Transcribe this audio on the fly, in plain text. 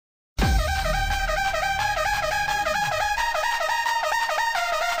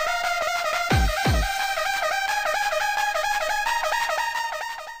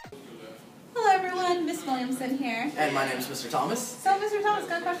Thomas. So, Mr. Thomas,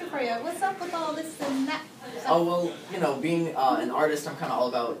 got a question for you. What's up with all this and that? Oh, well, you know, being an artist, I'm kind of all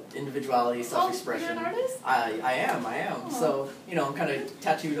about individuality, self-expression. Oh, you're an artist? I am. Oh. So, you know, I'm kind of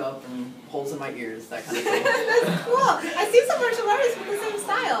tattooed up and holes in my ears, that kind of thing. That's cool. I see some martial artists with the same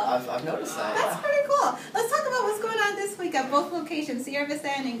style. I've noticed that. That's pretty cool. Let's talk about what's going on this week at both locations, Sierra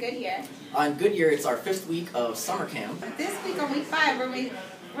Vista and in Goodyear. On Goodyear, it's our 5th week of summer camp. This week on week 5,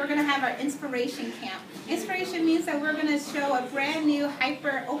 we're going to have our inspiration camp. Inspiration means that we're going to show a brand new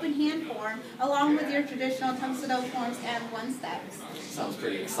hyper open hand form along with your traditional tum-sado forms and one-steps. Sounds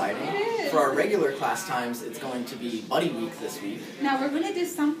pretty exciting. It is. For our regular class times, it's going to be buddy week this week. Now we're going to do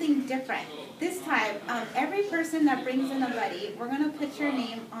something different. This time, every person that brings in a buddy, we're going to put your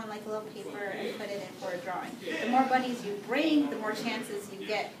name on like a little paper and put it in for a drawing. The more buddies you bring, the more chances you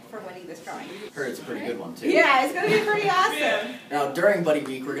get for winning this drawing. Heard it's a pretty good one, too. Yeah, it's going to be pretty awesome. Now, during buddy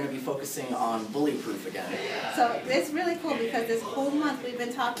week, we're going to be focusing on bully proof again. So it's really cool because this whole month we've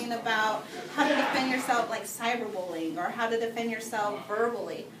been talking about how to defend yourself like cyberbullying or how to defend yourself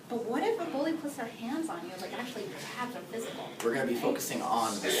verbally. But what if a bully puts their hands on you, like actually perhaps a physical? We're going to be focusing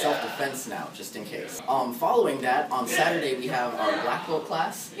on self-defense now, just in case. Following that, on Saturday we have our black belt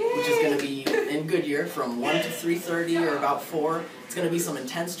class, which is going to be in Goodyear from 1 to 3:30 or about 4. It's going to be some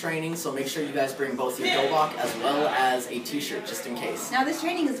intense training, so make sure you guys bring both your dobok as well as a t-shirt, just in case. Now this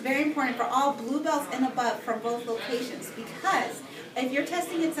training is very important for all blue belts and above from both locations because if you're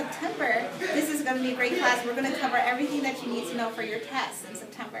testing in September, this is going to be a great class. We're going to cover everything that you need to know for your test in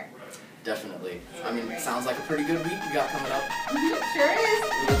September. Definitely. I mean, it sounds like a pretty good week we got coming up. Sure is.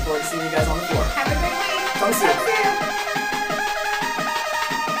 We look forward to seeing you guys on the floor. Have a great week. Thanks.